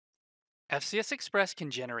FCS Express can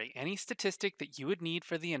generate any statistic that you would need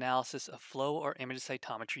for the analysis of flow or image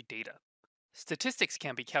cytometry data. Statistics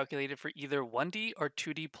can be calculated for either 1D or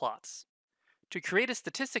 2D plots. To create a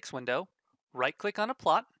statistics window, right-click on a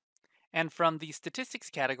plot, and from the Statistics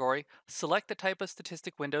category, select the type of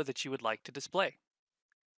statistic window that you would like to display.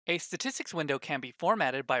 A statistics window can be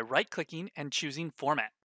formatted by right-clicking and choosing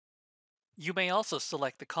Format. You may also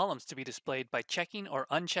select the columns to be displayed by checking or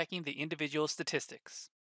unchecking the individual statistics.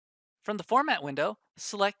 From the Format window,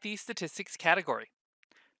 select the Statistics category.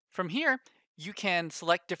 From here, you can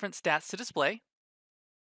select different stats to display,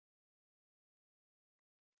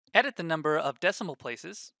 edit the number of decimal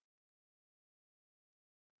places,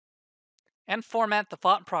 and format the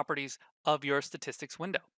font properties of your statistics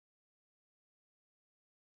window.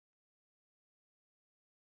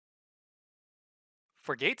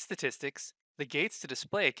 For gate statistics, the gates to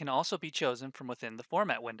display can also be chosen from within the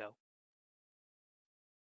Format window.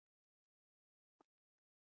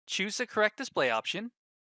 Choose the correct display option,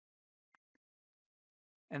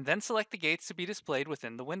 and then select the gates to be displayed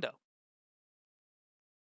within the window.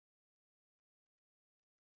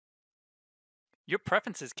 Your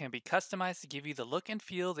preferences can be customized to give you the look and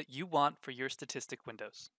feel that you want for your statistic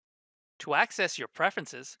windows. To access your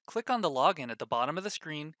preferences, click on the login at the bottom of the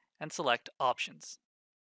screen and select Options.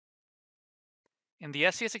 In the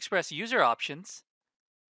SCS Express user options,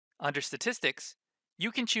 under Statistics,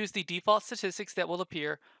 you can choose the default statistics that will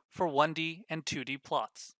appear for 1D and 2D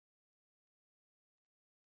plots.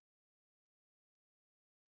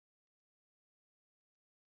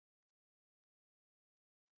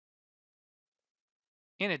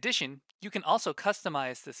 In addition, you can also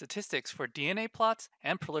customize the statistics for DNA plots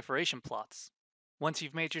and proliferation plots. Once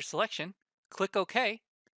you've made your selection, click OK,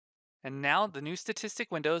 and now the new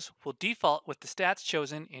statistic windows will default with the stats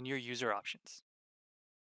chosen in your user options.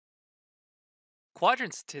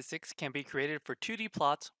 Quadrant statistics can be created for 2D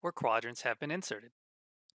plots where quadrants have been inserted.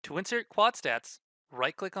 To insert quad stats,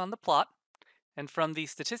 right-click on the plot, and from the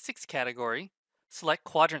Statistics category, select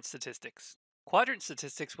Quadrant Statistics. Quadrant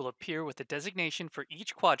Statistics will appear with a designation for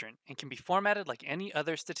each quadrant and can be formatted like any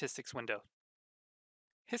other statistics window.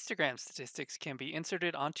 Histogram statistics can be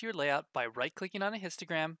inserted onto your layout by right-clicking on a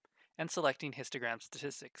histogram and selecting Histogram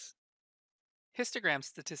Statistics. Histogram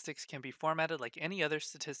statistics can be formatted like any other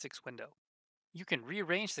statistics window. You can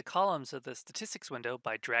rearrange the columns of the statistics window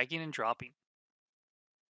by dragging and dropping.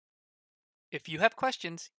 If you have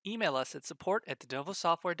questions, email us at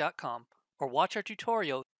support@denovosoftware.com or watch our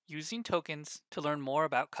tutorial using tokens to learn more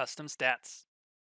about custom stats.